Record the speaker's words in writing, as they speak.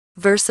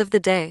Verse of the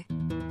day,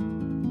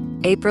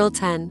 April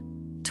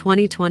 10,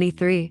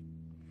 2023.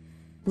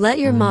 Let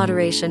your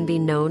moderation be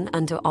known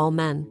unto all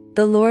men.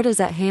 The Lord is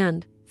at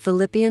hand.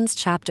 Philippians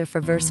chapter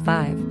 4 verse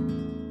 5.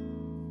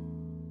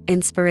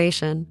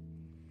 Inspiration.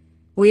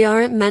 We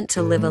aren't meant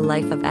to live a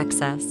life of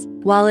excess.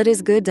 While it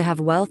is good to have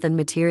wealth and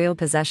material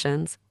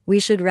possessions, we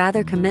should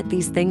rather commit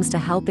these things to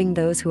helping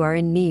those who are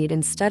in need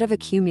instead of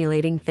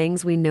accumulating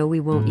things we know we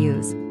won't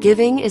use.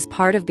 Giving is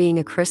part of being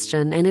a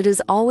Christian, and it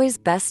is always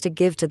best to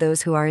give to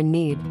those who are in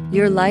need.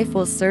 Your life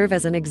will serve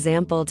as an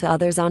example to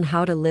others on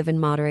how to live in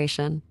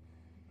moderation.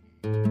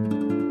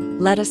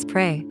 Let us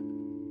pray.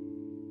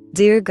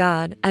 Dear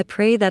God, I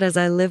pray that as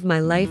I live my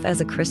life as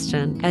a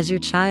Christian, as your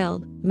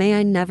child, may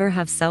I never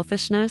have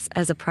selfishness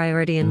as a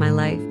priority in my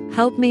life.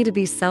 Help me to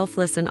be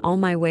selfless in all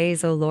my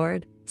ways, O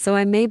Lord, so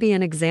I may be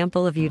an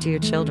example of you to your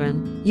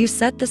children. You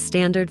set the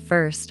standard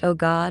first, O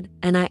God,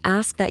 and I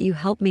ask that you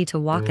help me to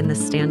walk in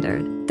this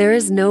standard. There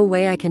is no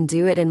way I can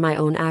do it in my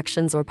own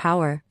actions or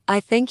power.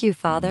 I thank you,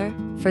 Father,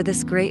 for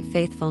this great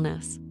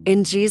faithfulness.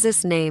 In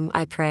Jesus' name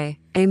I pray.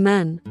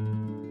 Amen.